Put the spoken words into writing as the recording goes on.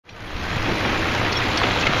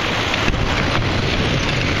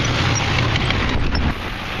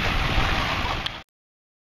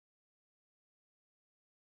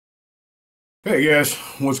Hey guys,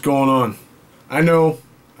 what's going on? I know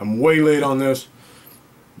I'm way late on this.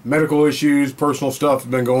 Medical issues, personal stuff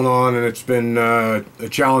have been going on, and it's been a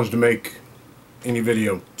challenge to make any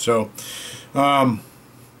video. So,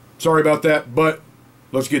 sorry about that, but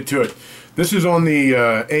let's get to it. This is on the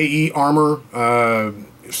AEArmor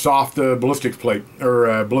soft ballistics plate,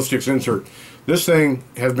 or ballistics insert. This thing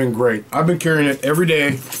has been great. I've been carrying it every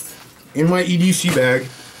day in my EDC bag.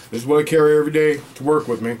 This is what I carry every day to work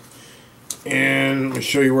with me. And let me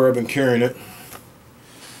show you where I've been carrying it.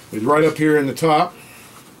 It's right up here in the top.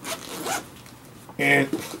 And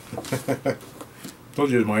told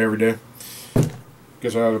you it's my everyday.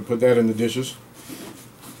 Guess I ought to put that in the dishes.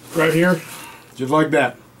 Right here, just like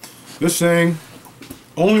that. This thing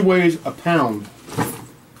only weighs a pound.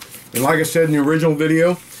 And like I said in the original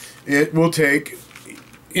video, it will take,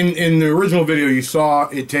 in the original video you saw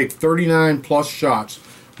it take 39 plus shots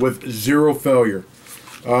with zero failure.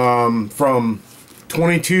 From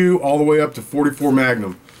 22 all the way up to 44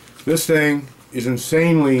 Magnum. This thing is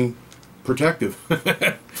insanely protective.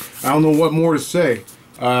 I don't know what more to say.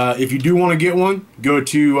 If you do want to get one, go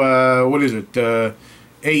to what is it? Let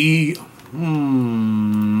me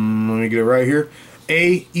get it right here.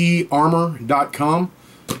 AEArmor.com.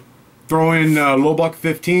 Throw in Lowbuck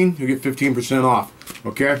 15, you'll get 15% off.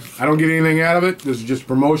 Okay, I don't get anything out of it. This is just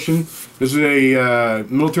promotion. This is a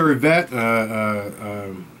military vet,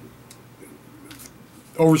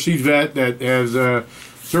 overseas vet that has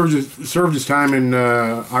served his time in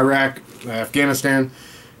Iraq, Afghanistan,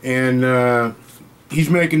 and he's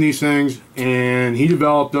making these things, and he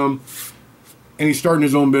developed them, and he's starting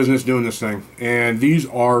his own business doing this thing. And these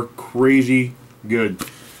are crazy good.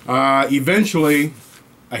 Eventually,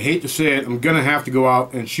 I hate to say it, I'm gonna have to go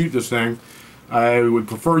out and shoot this thing. I would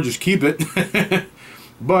prefer just keep it,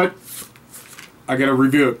 but I gotta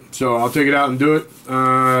review it, so I'll take it out and do it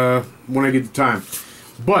when I get the time.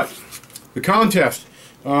 But the contest,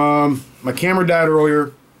 my camera died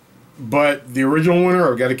earlier, but the original winner,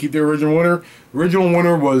 I've got to keep the original winner. The original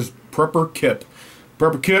winner was Prepper Kip.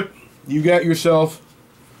 Prepper Kip, you got yourself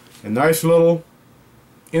a nice little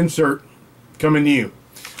insert coming to you.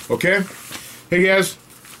 Okay? Hey guys,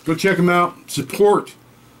 go check them out. Support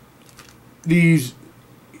these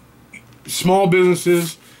small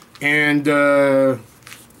businesses, and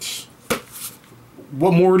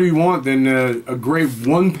what more do you want than a great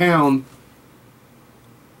 1 pound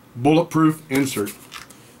bulletproof insert?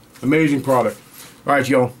 Amazing product. Alright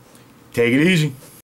y'all, take it easy.